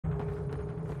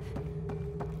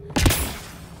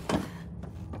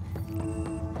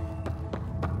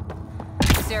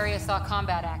area saw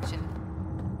combat action.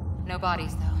 No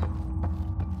bodies, though.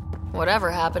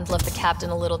 Whatever happened left the captain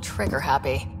a little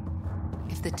trigger-happy.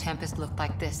 If the Tempest looked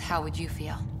like this, how would you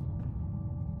feel?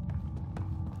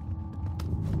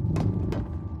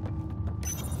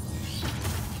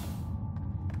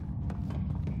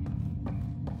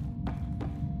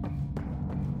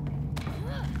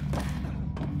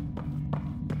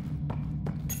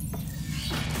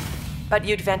 But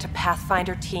you'd vent a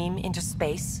Pathfinder team into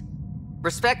space?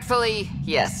 Respectfully,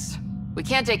 yes. We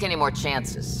can't take any more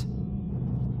chances.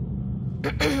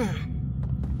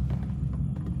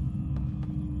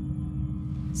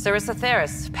 Sarissa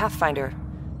Theris, Pathfinder.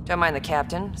 Don't mind the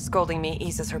captain. Scolding me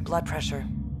eases her blood pressure.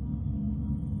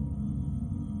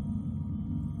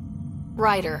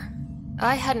 Ryder,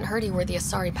 I hadn't heard you were the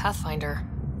Asari Pathfinder.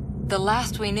 The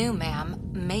last we knew, ma'am,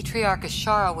 Matriarch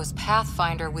Ashara was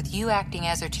Pathfinder with you acting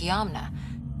as her Tiamna.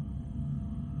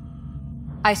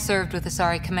 I served with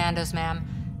Asari Commandos, ma'am.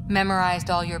 Memorized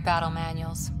all your battle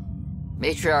manuals.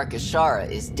 Matriarch Ashara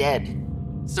is dead.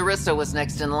 Sarissa was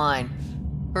next in line.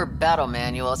 Her battle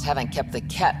manuals haven't kept the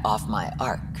cat off my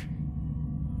ark.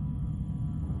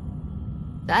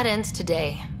 That ends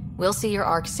today. We'll see your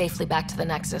ark safely back to the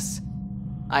Nexus.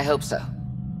 I hope so.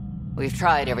 We've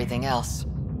tried everything else.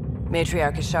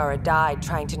 Matriarch Ashara died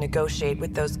trying to negotiate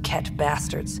with those Ket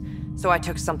bastards, so I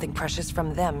took something precious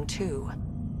from them, too.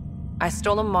 I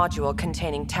stole a module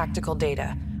containing tactical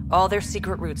data, all their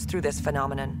secret routes through this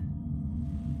phenomenon.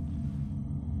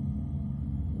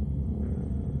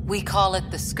 We call it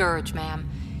the Scourge, ma'am.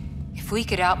 If we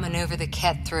could outmaneuver the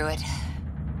Ket through it...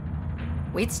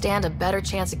 We'd stand a better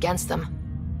chance against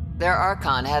them. Their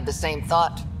Archon had the same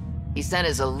thought. He sent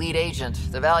his elite agent,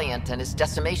 the Valiant, and his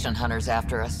decimation hunters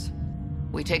after us.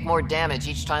 We take more damage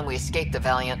each time we escape the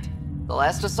Valiant. The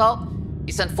last assault,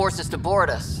 he sent forces to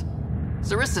board us.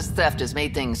 Sarissa's theft has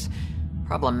made things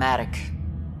problematic.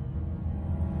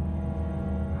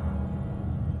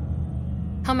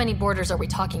 How many boarders are we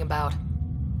talking about?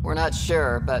 We're not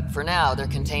sure, but for now, they're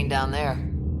contained down there.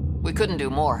 We couldn't do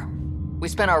more. We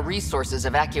spent our resources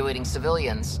evacuating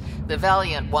civilians. The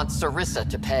Valiant wants Sarissa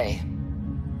to pay.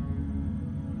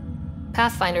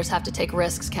 Pathfinders have to take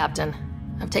risks, Captain.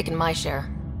 I've taken my share.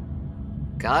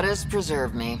 Goddess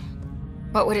preserve me.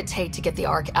 What would it take to get the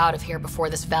Ark out of here before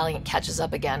this Valiant catches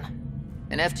up again?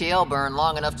 An FTL burn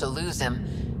long enough to lose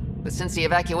him. But since the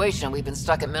evacuation, we've been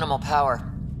stuck at minimal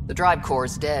power. The drive core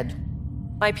is dead.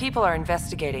 My people are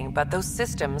investigating, but those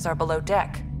systems are below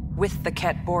deck, with the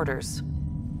Ket boarders.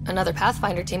 Another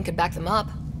Pathfinder team could back them up.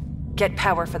 Get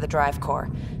power for the drive core,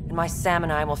 and my Sam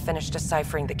and I will finish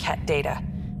deciphering the Ket data.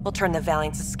 We'll turn the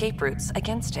Valiant's escape routes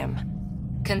against him.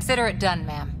 Consider it done,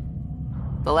 ma'am.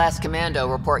 The last commando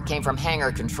report came from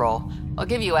hangar control. I'll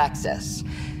give you access.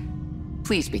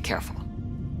 Please be careful.